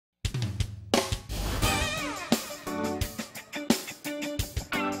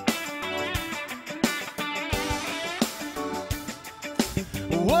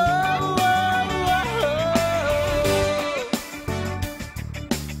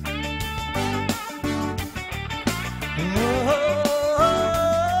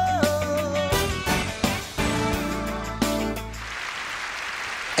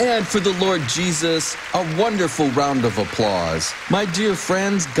And for the Lord Jesus, a wonderful round of applause. My dear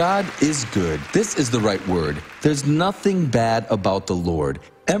friends, God is good. This is the right word. There's nothing bad about the Lord.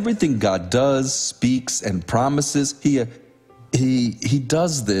 Everything God does, speaks, and promises, He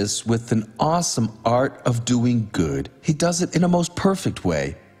does this with an awesome art of doing good. He does it in a most perfect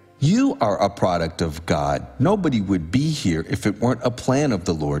way. You are a product of God. Nobody would be here if it weren't a plan of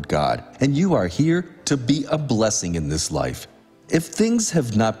the Lord God. And you are here to be a blessing in this life. If things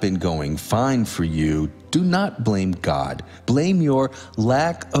have not been going fine for you, do not blame God. Blame your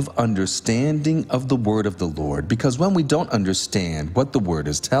lack of understanding of the word of the Lord, because when we don't understand what the word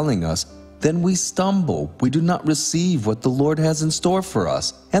is telling us, then we stumble. We do not receive what the Lord has in store for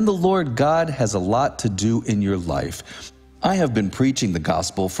us. And the Lord God has a lot to do in your life. I have been preaching the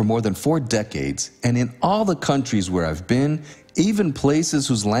gospel for more than 4 decades, and in all the countries where I've been, even places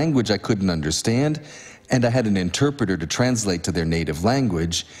whose language I couldn't understand, and I had an interpreter to translate to their native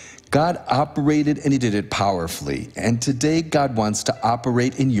language, God operated, and He did it powerfully. And today, God wants to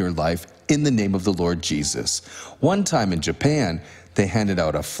operate in your life in the name of the Lord Jesus. One time in Japan, they handed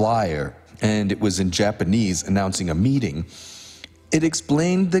out a flyer, and it was in Japanese announcing a meeting. It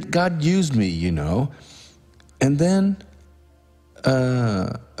explained that God used me, you know. And then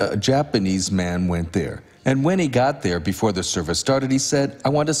a Japanese man went there. And when he got there, before the service started, he said, "I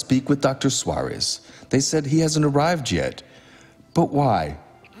want to speak with Dr. Suarez." They said, "He hasn't arrived yet." But why?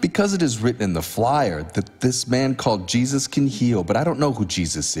 Because it is written in the flyer that this man called Jesus can heal, but I don't know who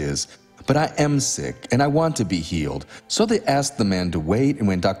Jesus is. But I am sick, and I want to be healed. So they asked the man to wait, and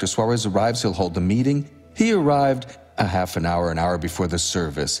when Dr. Suarez arrives, he'll hold the meeting. He arrived a half an hour before the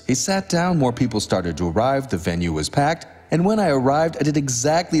service. He sat down, more people started to arrive, the venue was packed, and when I arrived, I did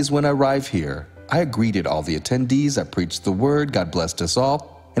exactly as when I arrived here. I greeted all the attendees, I preached the word, God blessed us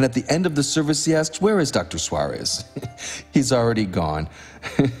all, and at the end of the service he asked, "Where is Dr. Suarez?" He's already gone.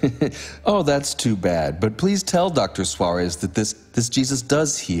 Oh, that's too bad, but please tell Dr. Suarez that this Jesus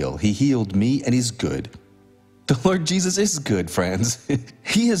does heal. He healed me, and He's good. The Lord Jesus is good, friends.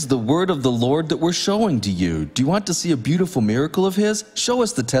 He is the word of the Lord that we're showing to you. Do you want to see a beautiful miracle of His? Show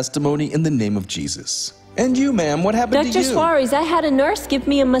us the testimony in the name of Jesus. And you, ma'am, what happened to you? Dr. Suarez, I had a nurse give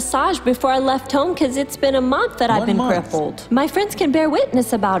me a massage before I left home because it's been a month that I've been crippled. My friends can bear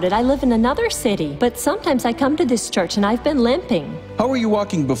witness about it. I live in another city, but sometimes I come to this church and I've been limping. How were you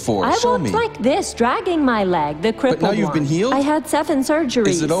walking before? Show me. I walked like this, dragging my leg, the crippled But now you've been healed? I had 7 surgeries.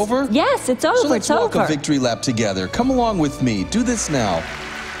 Is it over? Yes, it's over. So let's walk a victory lap together. Come along with me. Do this now.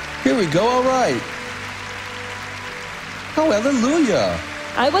 Here we go. All right. Oh, hallelujah.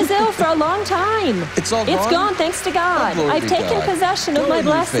 I was ill for a long time. It's all gone? It's gone, thanks to God. Oh, I've taken possession of my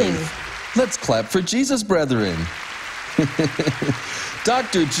blessing. Let's clap for Jesus, brethren.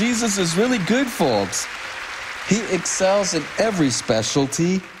 Dr. Jesus is really good, folks. He excels in every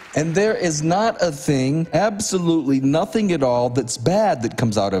specialty, and there is not a thing, absolutely nothing at all that's bad that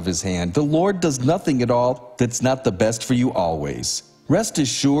comes out of His hand. The Lord does nothing at all that's not the best for you always. Rest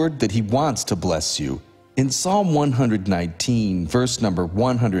assured that He wants to bless you. In Psalm 119, verse number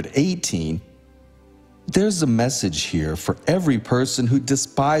 118, there's a message here for every person who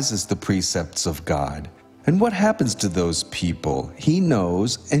despises the precepts of God. And what happens to those people? He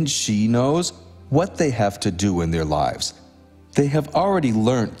knows and she knows what they have to do in their lives. They have already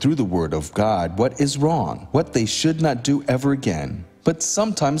learned through the Word of God what is wrong, what they should not do ever again. But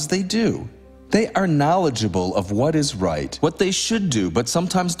sometimes they do. They are knowledgeable of what is right, what they should do, but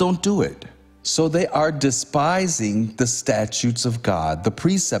sometimes don't do it. So they are despising the statutes of God, the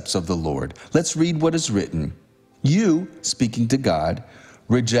precepts of the Lord. Let's read what is written. You, speaking to God,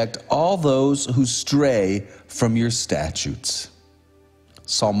 reject all those who stray from your statutes.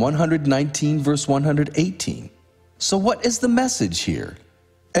 Psalm 119, verse 118. So what is the message here?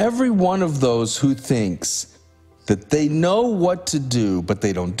 Every one of those who thinks that they know what to do, but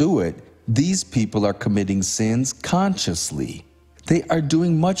they don't do it, these people are committing sins consciously. They are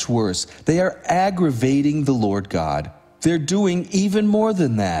doing much worse. They are aggravating the Lord God. They're doing even more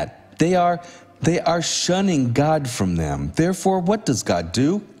than that. They are shunning God from them. Therefore, what does God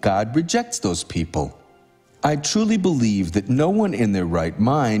do? God rejects those people. I truly believe that no one in their right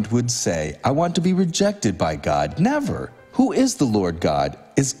mind would say, "I want to be rejected by God." Never. Who is the Lord God?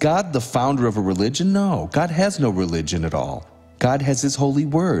 Is God the founder of a religion? No, God has no religion at all. God has His holy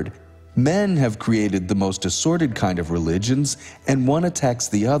word. Men have created the most assorted kind of religions, and one attacks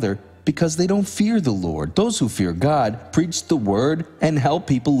the other because they don't fear the Lord. Those who fear God preach the word and help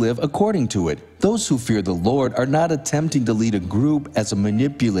people live according to it. Those who fear the Lord are not attempting to lead a group as a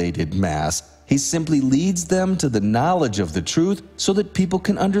manipulated mass. He simply leads them to the knowledge of the truth so that people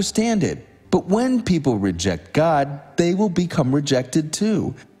can understand it. But when people reject God, they will become rejected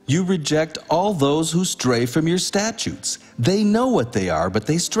too. You reject all those who stray from your statutes. They know what they are, but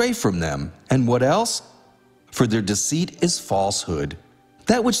they stray from them. And what else? For their deceit is falsehood.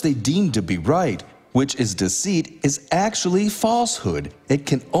 That which they deem to be right, which is deceit, is actually falsehood. It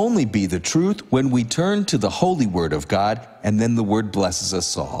can only be the truth when we turn to the holy word of God, and then the word blesses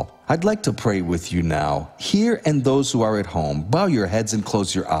us all. I'd like to pray with you now. Here and those who are at home, bow your heads and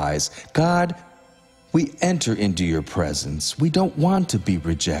close your eyes. God, we enter into your presence. We don't want to be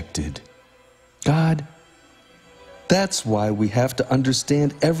rejected. God, that's why we have to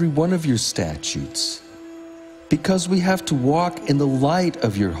understand every one of your statutes, because we have to walk in the light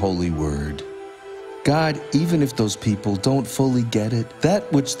of your holy word. God, even if those people don't fully get it,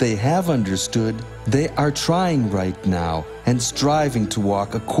 that which they have understood, they are trying right now and striving to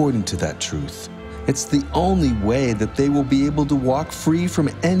walk according to that truth. It's the only way that they will be able to walk free from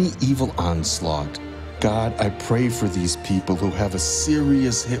any evil onslaught. God, I pray for these people who have a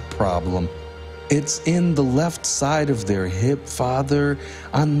serious hip problem. It's in the left side of their hip, Father,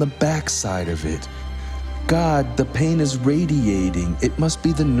 on the back side of it. God, the pain is radiating. It must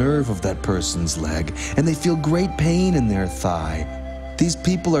be the nerve of that person's leg, and they feel great pain in their thigh. These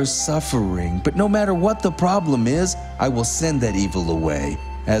people are suffering, but no matter what the problem is, I will send that evil away.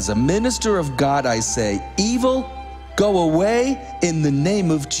 As a minister of God, I say, evil, go away in the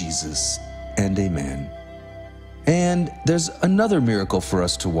name of Jesus. And amen. And there's another miracle for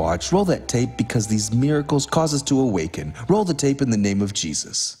us to watch. Roll that tape, because these miracles cause us to awaken. Roll the tape in the name of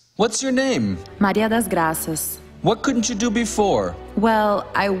Jesus. What's your name? Maria das Graças. What couldn't you do before? Well,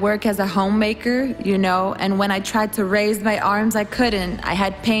 I work as a homemaker, and when I tried to raise my arms, I couldn't. I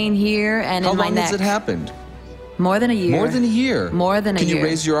had pain here and in my neck. How long has it happened? More than a year. More than a year? More than a year. Can you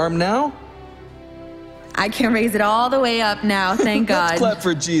raise your arm now? I can raise it all the way up now, thank God. Let's clap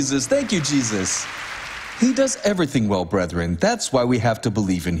for Jesus. Thank you, Jesus. He does everything well, brethren. That's why we have to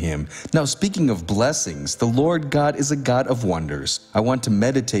believe in him. Now, speaking of blessings, the Lord God is a God of wonders. I want to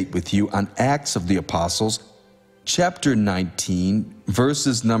meditate with you on Acts of the Apostles, chapter 19,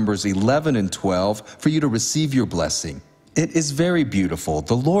 verses numbers 11 and 12, for you to receive your blessing. It is very beautiful.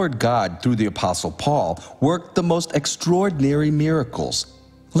 The Lord God, through the Apostle Paul, worked the most extraordinary miracles.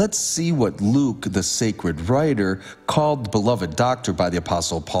 Let's see what Luke, the sacred writer, called the beloved doctor by the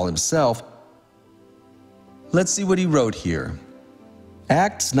Apostle Paul himself. Let's see what he wrote here.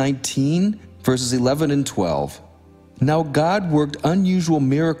 Acts 19, verses 11 and 12. Now God worked unusual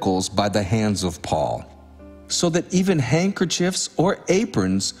miracles by the hands of Paul, so that even handkerchiefs or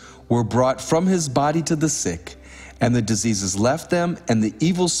aprons were brought from his body to the sick, and the diseases left them, and the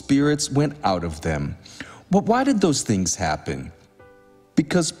evil spirits went out of them. But why did those things happen?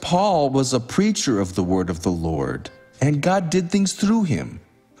 Because Paul was a preacher of the word of the Lord, and God did things through him.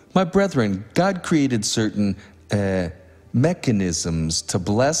 My brethren, God created certain mechanisms to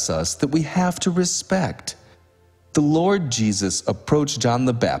bless us that we have to respect. The Lord Jesus approached John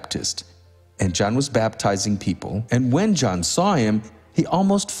the Baptist, and John was baptizing people. And when John saw him, he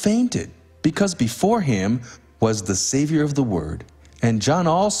almost fainted, because before him was the Savior of the Word. And John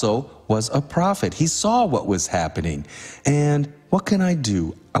also was a prophet. He saw what was happening. And what can I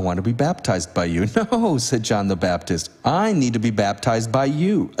do? I want to be baptized by you. No, said John the Baptist. I need to be baptized by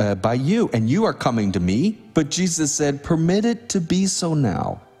you, and you are coming to me. But Jesus said, permit it to be so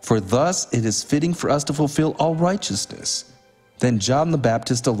now, for thus it is fitting for us to fulfill all righteousness. Then John the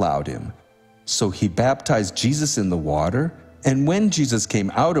Baptist allowed him. So he baptized Jesus in the water, and when Jesus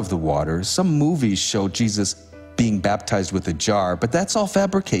came out of the water, some movies show Jesus being baptized with a jar, but that's all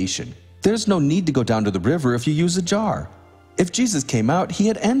fabrication. There's no need to go down to the river if you use a jar. If Jesus came out, he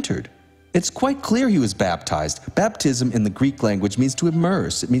had entered. It's quite clear he was baptized. Baptism in the Greek language means to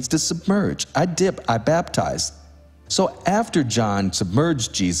immerse. It means to submerge. I dip, I baptize. So after John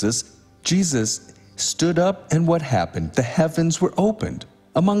submerged Jesus, Jesus stood up, and what happened? The heavens were opened.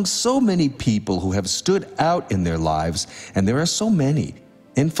 Among so many people who have stood out in their lives, and there are so many,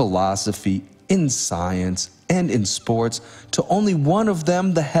 in philosophy, in science, and in sports, to only one of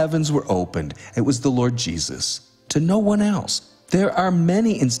them the heavens were opened. It was the Lord Jesus. To no one else. There are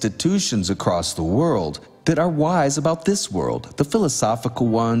many institutions across the world that are wise about this world. The philosophical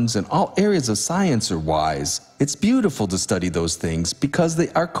ones and all areas of science are wise. It's beautiful to study those things because they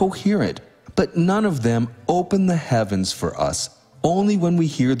are coherent, but none of them open the heavens for us, only when we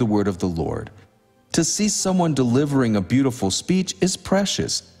hear the word of the Lord. To see someone delivering a beautiful speech is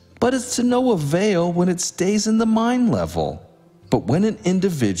precious, but it's to no avail when it stays in the mind level. But when an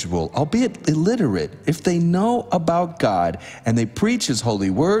individual, albeit illiterate, if they know about God and they preach his holy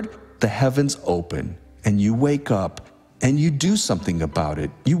word, the heavens open and you wake up and you do something about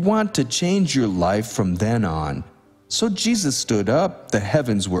it. You want to change your life from then on. So Jesus stood up, the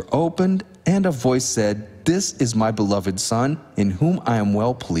heavens were opened, and a voice said, "This is my beloved Son, in whom I am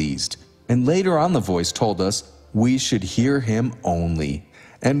well pleased." And later on the voice told us we should hear him only.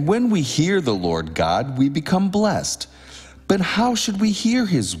 And when we hear the Lord God, we become blessed. But how should we hear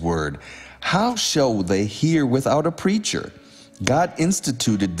his word? How shall they hear without a preacher? God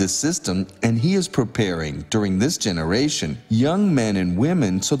instituted this system, and he is preparing, during this generation, young men and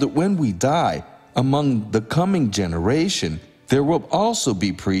women so that when we die, among the coming generation, there will also be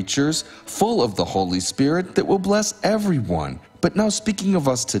preachers full of the Holy Spirit that will bless everyone. But now speaking of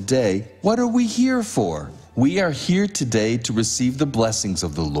us today, what are we here for? We are here today to receive the blessings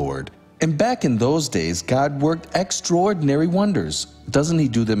of the Lord. And back in those days, God worked extraordinary wonders. Doesn't he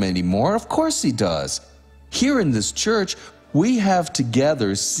do them anymore? Of course he does. Here in this church, we have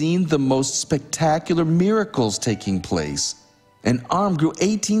together seen the most spectacular miracles taking place. An arm grew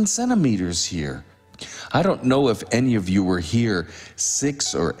 18 centimeters here. I don't know if any of you were here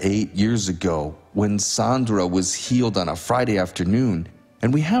 6 or 8 years ago when Sandra was healed on a Friday afternoon,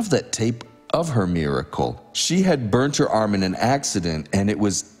 and we have that tape of her miracle. She had burnt her arm in an accident, and it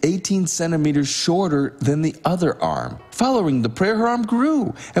was 18 centimeters shorter than the other arm. Following the prayer, her arm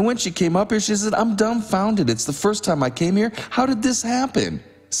grew, and when she came up here, she said, "I'm dumbfounded. It's the first time I came here. How did this happen?"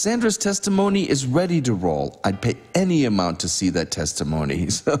 Sandra's testimony is ready to roll. I'd pay any amount to see that testimony.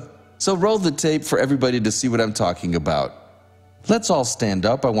 So roll the tape for everybody to see what I'm talking about. Let's all stand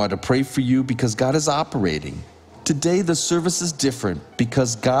up. I want to pray for you because God is operating. Today the service is different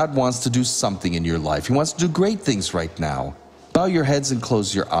because God wants to do something in your life. He wants to do great things right now. Bow your heads and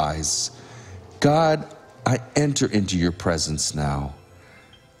close your eyes. God, I enter into your presence now.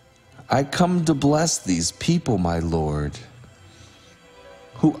 I come to bless these people, my Lord,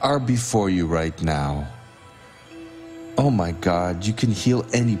 who are before you right now. Oh my God, you can heal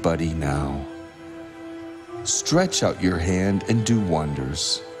anybody now. Stretch out your hand and do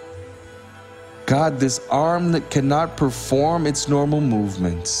wonders. God, this arm that cannot perform its normal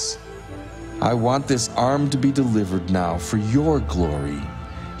movements, I want this arm to be delivered now for your glory.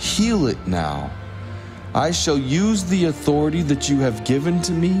 Heal it now. I shall use the authority that you have given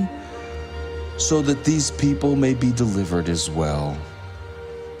to me so that these people may be delivered as well.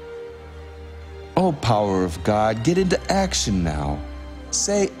 Oh, power of God, get into action now.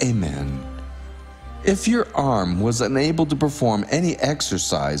 Say amen. If your arm was unable to perform any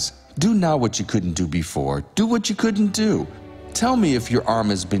exercise, do now what you couldn't do before. Do what you couldn't do. Tell me if your arm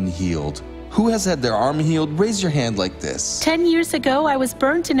has been healed. Who has had their arm healed? Raise your hand like this. 10 years ago, I was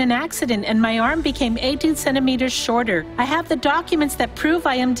burnt in an accident and my arm became 18 centimeters shorter. I have the documents that prove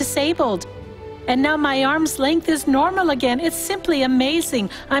I am disabled. And now my arm's length is normal again. It's simply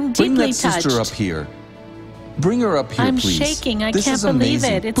amazing. I'm deeply touched. Bring that sister up here. Bring her up here, I'm please. shaking. I this can't is believe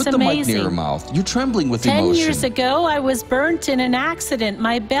amazing. it. It's Put the amazing. mic near her mouth. You're trembling with 10 emotion. years ago, I was burnt in an accident.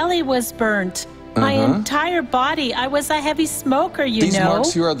 My belly was burnt. My entire body. I was a heavy smoker, you know. These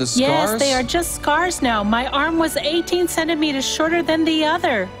marks here are the scars? Yes, they are just scars now. My arm was 18 centimeters shorter than the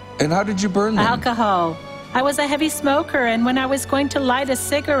other. And how did you burn them? Alcohol. I was a heavy smoker, and when I was going to light a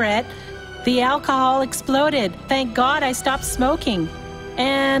cigarette, the alcohol exploded. Thank God I stopped smoking.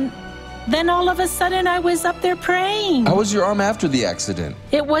 And then all of a sudden I was up there praying. How was your arm after the accident?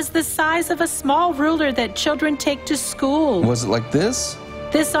 It was the size of a small ruler that children take to school. Was it like this?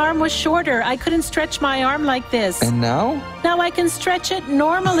 This arm was shorter. I couldn't stretch my arm like this. And now? Now I can stretch it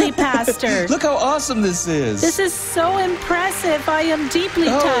normally, Pastor. Look how awesome this is. This is so impressive. I am deeply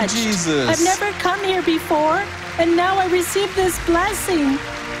touched. Oh, Jesus. I've never come here before, and now I receive this blessing.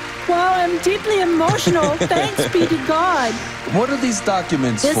 Wow, I'm deeply emotional. Thanks be to God. What are these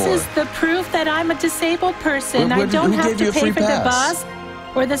documents This for? is the proof that I'm a disabled person. I Who don't have gave you to a pay free for the pass? bus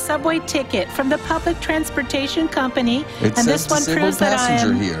or the subway ticket from the public transportation company. It and says this one disabled proves that I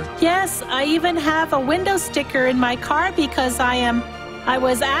passenger am. here. Yes, I even have a window sticker in my car because I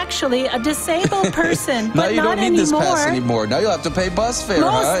was actually a disabled person, Now but you not don't need this pass anymore. anymore. Now you'll have to pay bus fare,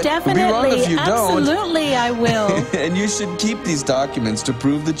 Most huh? definitely. It'd be wrong if you Absolutely, I will. don't. And you should keep these documents to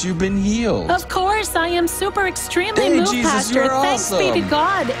prove that you've been healed. Of course, I am super extremely Hey, moved, Jesus, Pastor. you're Thanks be awesome. to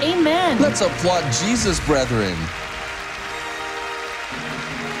God. Amen. Let's applaud Jesus, brethren.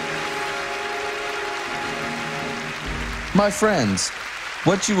 My friends,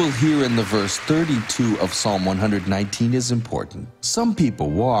 what you will hear in the verse 32 of Psalm 119 is important. Some people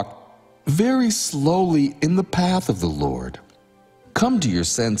walk very slowly in the path of the Lord. Come to your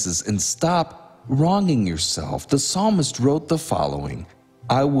senses and stop wronging yourself. The psalmist wrote the following: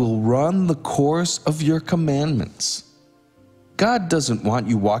 I will run the course of your commandments. God doesn't want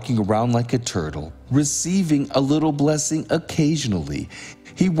you walking around like a turtle, receiving a little blessing occasionally.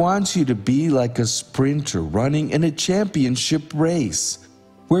 He wants you to be like a sprinter running in a championship race,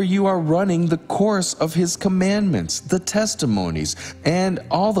 where you are running the course of His commandments, the testimonies, and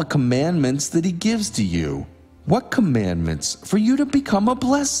all the commandments that He gives to you. What commandments? For you to become a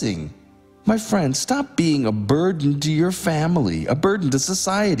blessing. My friend, stop being a burden to your family, a burden to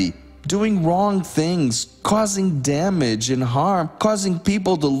society, doing wrong things, causing damage and harm, causing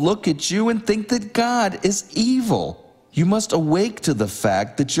people to look at you and think that God is evil. You must awake to the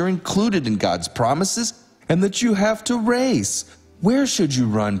fact that you're included in God's promises and that you have to race. Where should you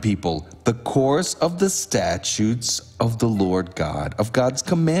run, people? The course of the statutes of the Lord God, of God's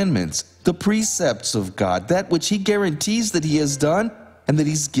commandments, the precepts of God, that which He guarantees that He has done and that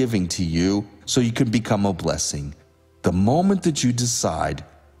He's giving to you so you can become a blessing. The moment that you decide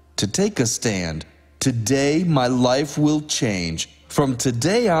to take a stand, today my life will change. From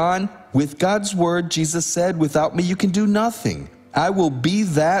today on, with God's word, Jesus said, without me you can do nothing. I will be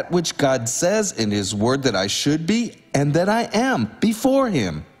that which God says in His word that I should be and that I am before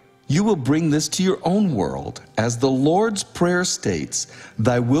Him. You will bring this to your own world. As the Lord's Prayer states,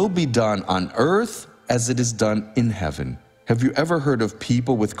 thy will be done on earth as it is done in heaven. Have you ever heard of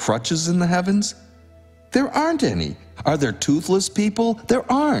people with crutches in the heavens? There aren't any. Are there toothless people? There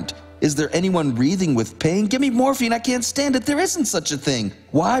aren't. Is there anyone wreathing with pain? Give me morphine, I can't stand it. There isn't such a thing.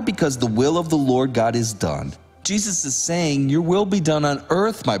 Why? Because the will of the Lord God is done. Jesus is saying, your will be done on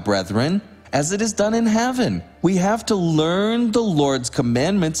earth, my brethren, as it is done in heaven. We have to learn the Lord's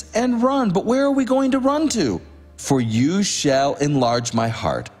commandments and run. But where are we going to run to? For you shall enlarge my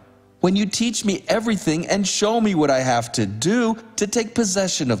heart. When you teach me everything and show me what I have to do to take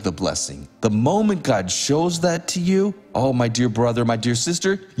possession of the blessing. The moment God shows that to you, oh, my dear brother, my dear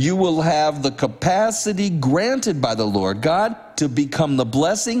sister, you will have the capacity granted by the Lord God to become the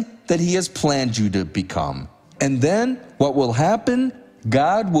blessing that He has planned you to become. And then what will happen?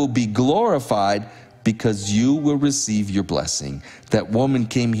 God will be glorified because you will receive your blessing. That woman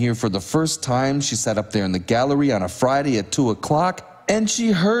came here for the first time. She sat up there in the gallery on a Friday at 2 o'clock. And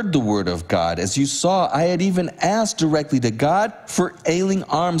she heard the word of God. As you saw, I had even asked directly to God for ailing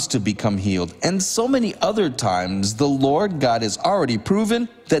arms to become healed. And so many other times, the Lord God has already proven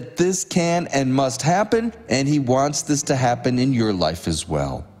that this can and must happen, and He wants this to happen in your life as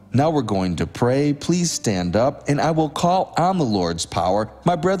well. Now we're going to pray. Please stand up, and I will call on the Lord's power.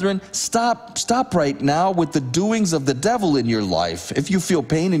 My brethren, stop right now with the doings of the devil in your life. If you feel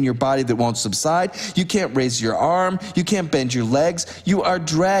pain in your body that won't subside, you can't raise your arm, you can't bend your legs, you are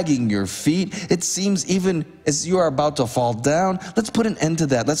dragging your feet. It seems even as you are about to fall down. Let's put an end to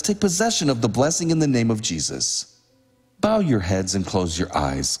that. Let's take possession of the blessing in the name of Jesus. Bow your heads and close your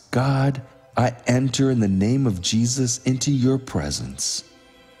eyes. God, I enter in the name of Jesus into your presence.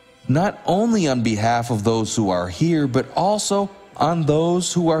 Not only on behalf of those who are here, but also on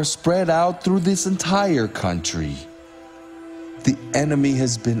those who are spread out through this entire country. The enemy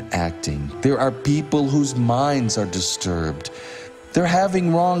has been acting. There are people whose minds are disturbed. They're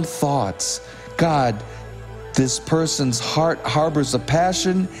having wrong thoughts. God, this person's heart harbors a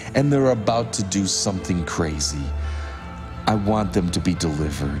passion and they're about to do something crazy. I want them to be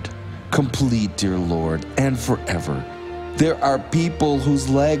delivered, complete, dear Lord, and forever. There are people whose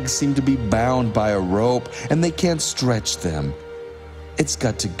legs seem to be bound by a rope and they can't stretch them. It's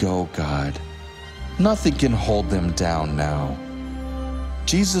got to go, God. Nothing can hold them down now.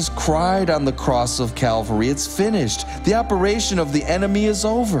 Jesus cried on the cross of Calvary, it's finished. The operation of the enemy is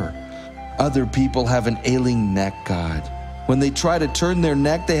over. Other people have an ailing neck, God. When they try to turn their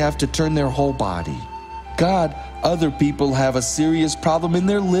neck, they have to turn their whole body. God, other people have a serious problem in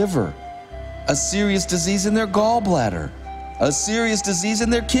their liver, a serious disease in their gallbladder, a serious disease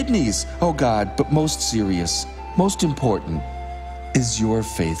in their kidneys. Oh God, but most serious, most important, is your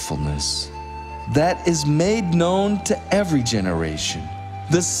faithfulness. That is made known to every generation.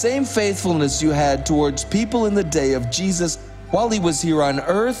 The same faithfulness you had towards people in the day of Jesus while He was here on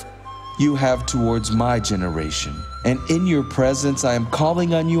earth, you have towards my generation. And in your presence, I am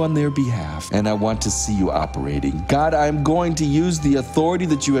calling on you on their behalf, and I want to see you operating. God, I am going to use the authority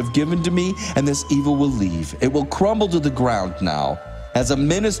that you have given to me, and this evil will leave. It will crumble to the ground now. As a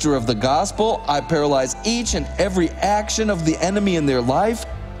minister of the gospel, I paralyze each and every action of the enemy in their life,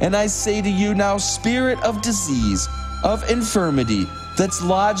 and I say to you now, spirit of disease, of infirmity, that's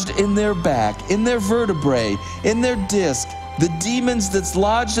lodged in their back, in their vertebrae, in their disc, The demons that's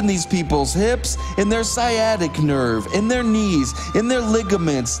lodged in these people's hips, in their sciatic nerve, in their knees, in their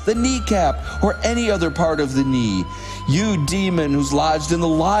ligaments, the kneecap, or any other part of the knee. You demon who's lodged in the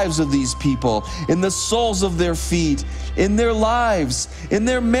lives of these people, in the soles of their feet, in their lives, in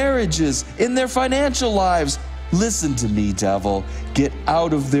their marriages, in their financial lives. Listen to me, devil. Get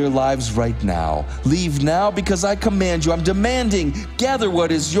out of their lives right now. Leave now because I command you. I'm demanding. Gather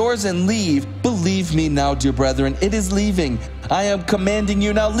what is yours and leave. Believe me now, dear brethren, it is leaving. I am commanding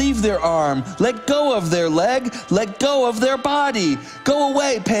you now. Leave their arm. Let go of their leg. Let go of their body. Go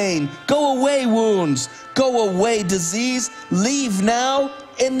away, pain. Go away, wounds. Go away, disease. Leave now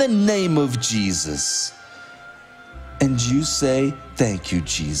in the name of Jesus. And you say, thank you,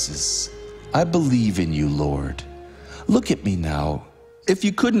 Jesus. I believe in you, Lord. Look at me now. If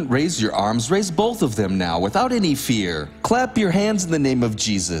you couldn't raise your arms, raise both of them now without any fear. Clap your hands in the name of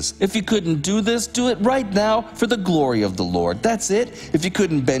Jesus. If you couldn't do this, do it right now for the glory of the Lord. That's it. If you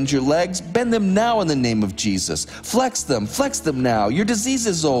couldn't bend your legs, bend them now in the name of Jesus. Flex them now. Your disease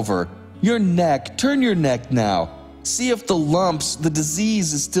is over. Your neck, turn your neck now. See if the lumps, the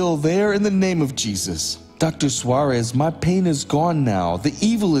disease is still there in the name of Jesus. Dr. Suarez, my pain is gone now. The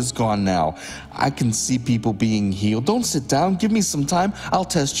evil is gone now. I can see people being healed. Don't sit down. Give me some time. I'll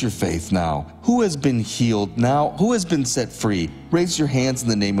test your faith now. Who has been healed now? Who has been set free? Raise your hands in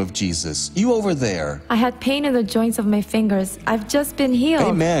the name of Jesus. You over there. I had pain in the joints of my fingers. I've just been healed.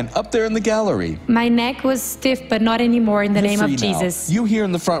 Amen. Up there in the gallery. My neck was stiff, but not anymore in the name of Jesus. You here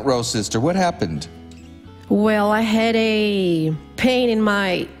in the front row, sister. What happened? Well, I had a pain in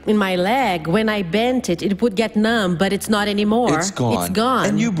my leg. When I bent it, it would get numb, but it's not anymore. It's gone. It's gone.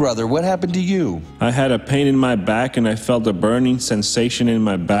 And you, brother, what happened to you? I had a pain in my back, and I felt a burning sensation in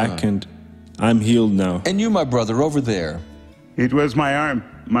my back, and I'm healed now. And you, my brother, over there? It was my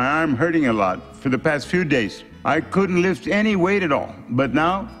arm hurting a lot for the past few days. I couldn't lift any weight at all, but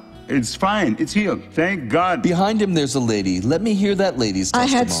now it's fine. It's healed. Thank God. Behind him, there's a lady. Let me hear that lady's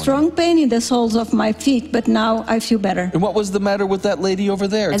testimony. I had strong pain in the soles of my feet, but now I feel better. And what was the matter with that lady over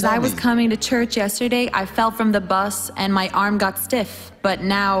there? As I was coming to church yesterday, I fell from the bus and my arm got stiff. But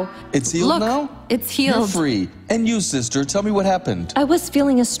now... It's healed look, now? It's healed. You're free. And you, sister, tell me what happened. I was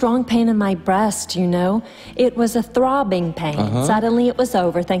feeling a strong pain in my breast, you know. It was a throbbing pain. Suddenly it was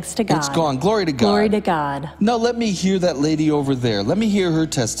over, thanks to God. It's gone. Glory to God. Glory to God. Now let me hear that lady over there. Let me hear her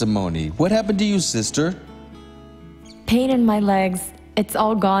testimony. What happened to you, sister? Pain in my legs. It's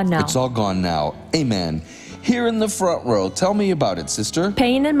all gone now. It's all gone now. Amen. Here in the front row, tell me about it, sister.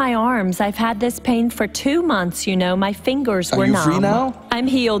 Pain in my arms. I've had this pain for 2 months, you know. My fingers were numb. Are you free now? I'm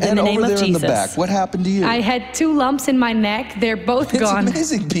healed in the name of Jesus. And over there in the back, what happened to you? I had 2 lumps in my neck. They're both gone. It's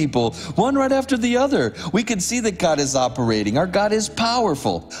amazing, people. One right after the other. We can see that God is operating. Our God is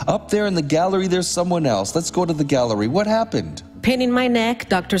powerful. Up there in the gallery, there's someone else. Let's go to the gallery. What happened? Pain in my neck,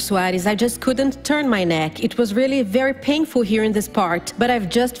 Dr. Suarez. I just couldn't turn my neck. It was really very painful here in this part, but I've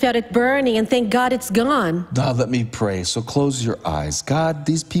just felt it burning, and thank God it's gone. Now let me pray. So close your eyes. God,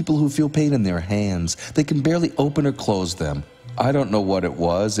 these people who feel pain in their hands, they can barely open or close them. I don't know what it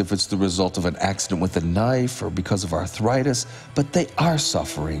was, if it's the result of an accident with a knife or because of arthritis, but they are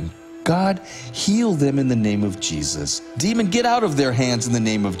suffering. God, heal them in the name of Jesus. Demon, get out of their hands in the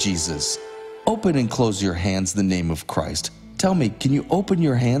name of Jesus. Open and close your hands in the name of Christ. Tell me, can you open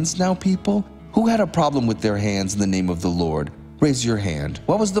your hands now, people? Who had a problem with their hands in the name of the Lord? Raise your hand.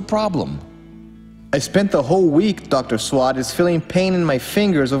 What was the problem? I spent the whole week, Dr. Suarez, feeling pain in my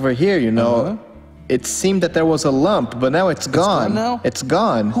fingers over here, you know. It seemed that there was a lump, but now it's gone. It's gone now? It's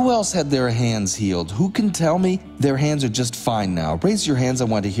gone. Who else had their hands healed? Who can tell me their hands are just fine now? Raise your hands. I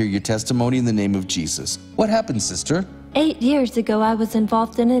want to hear your testimony in the name of Jesus. What happened, sister? 8 years ago, I was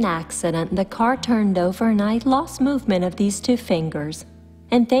involved in an accident. The car turned over and I lost movement of these 2 fingers.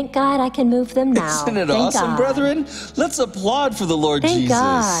 And thank God I can move them now. Isn't it awesome, brethren? Let's applaud for the Lord Jesus.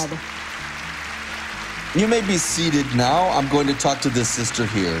 Thank God. You may be seated now. I'm going to talk to this sister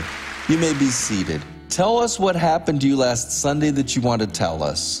here. You may be seated. Tell us what happened to you last Sunday that you want to tell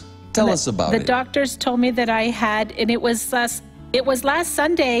us. Tell us about it. The doctors told me that I had, and it was last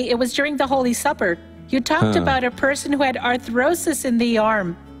Sunday. It was during the Holy Supper. You talked about a person who had arthrosis in the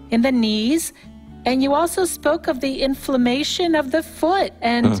arm, in the knees, and you also spoke of the inflammation of the foot.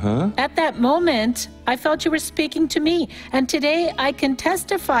 And at that moment, I felt you were speaking to me. And today I can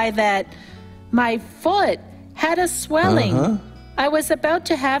testify that my foot had a swelling. I was about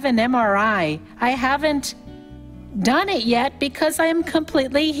to have an MRI. I haven't done it yet because I am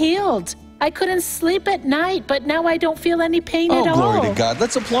completely healed. I couldn't sleep at night, but now I don't feel any pain at all. Oh, glory to God.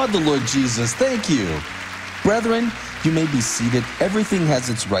 Let's applaud the Lord Jesus. Thank you. Brethren, you may be seated. Everything has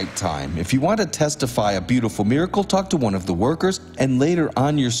its right time. If you want to testify a beautiful miracle, talk to one of the workers, and later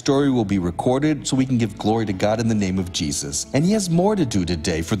on your story will be recorded so we can give glory to God in the name of Jesus. And He has more to do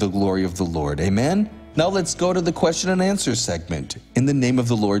today for the glory of the Lord. Amen? Now let's go to the question and answer segment. In the name of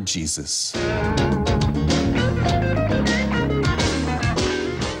the Lord Jesus.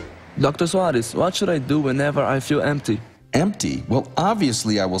 Dr. Suarez, what should I do whenever I feel empty? Empty? Well,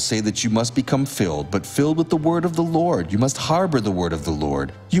 obviously I will say that you must become filled, but filled with the word of the Lord. You must harbor the word of the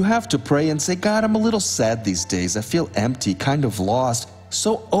Lord. You have to pray and say, God, I'm a little sad these days. I feel empty, kind of lost.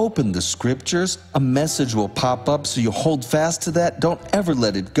 So open the scriptures. A message will pop up, so you hold fast to that. Don't ever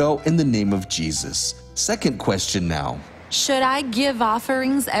let it go in the name of Jesus. Second question now. Should I give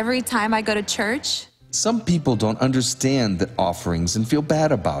offerings every time I go to church? Some people don't understand the offerings and feel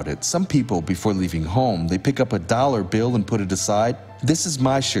bad about it. Some people, before leaving home, they pick up a dollar bill and put it aside. This is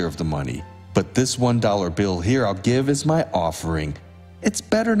my share of the money. But this $1 bill here I'll give is my offering. It's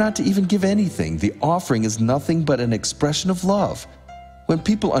better not to even give anything. The offering is nothing but an expression of love. When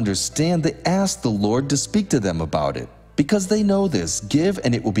people understand, they ask the Lord to speak to them about it. Because they know this, give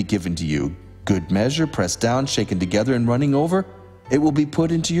and it will be given to you. Good measure, pressed down, shaken together, and running over, it will be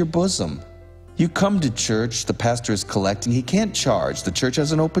put into your bosom. You come to church, the pastor is collecting, he can't charge. The church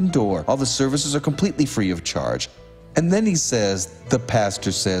has an open door. All the services are completely free of charge. And then the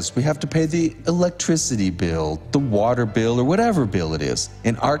pastor says, we have to pay the electricity bill, the water bill, or whatever bill it is.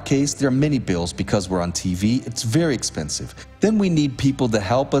 In our case, there are many bills because we're on TV. It's very expensive. Then we need people to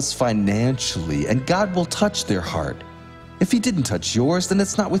help us financially, and God will touch their heart. If He didn't touch yours, then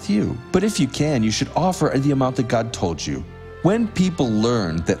it's not with you. But if you can, you should offer the amount that God told you. When people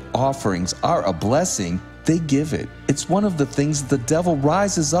learn that offerings are a blessing, they give it. It's one of the things the devil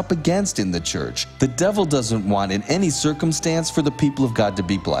rises up against in the church. The devil doesn't want in any circumstance for the people of God to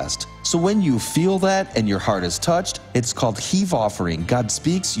be blessed. So when you feel that and your heart is touched, it's called heave offering. God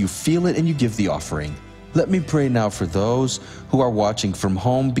speaks, you feel it, and you give the offering. Let me pray now for those who are watching from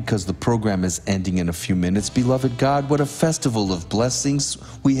home because the program is ending in a few minutes. Beloved God, what a festival of blessings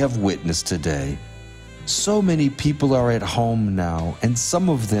we have witnessed today. So many people are at home now, and some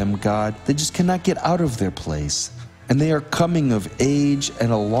of them, God, they just cannot get out of their place. And they are coming of age,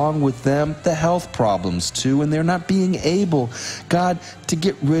 and along with them, the health problems too, and they're not being able, God, to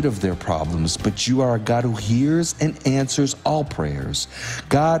get rid of their problems. But you are a God who hears and answers all prayers.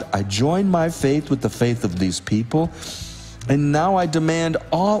 God, I join my faith with the faith of these people, and now I demand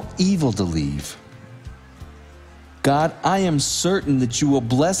all evil to leave. God, I am certain that you will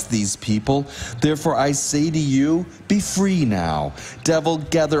bless these people. Therefore, I say to you, be free now. Devil,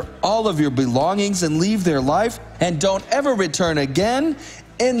 gather all of your belongings and leave their life, and don't ever return again,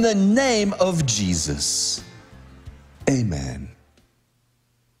 in the name of Jesus. Amen.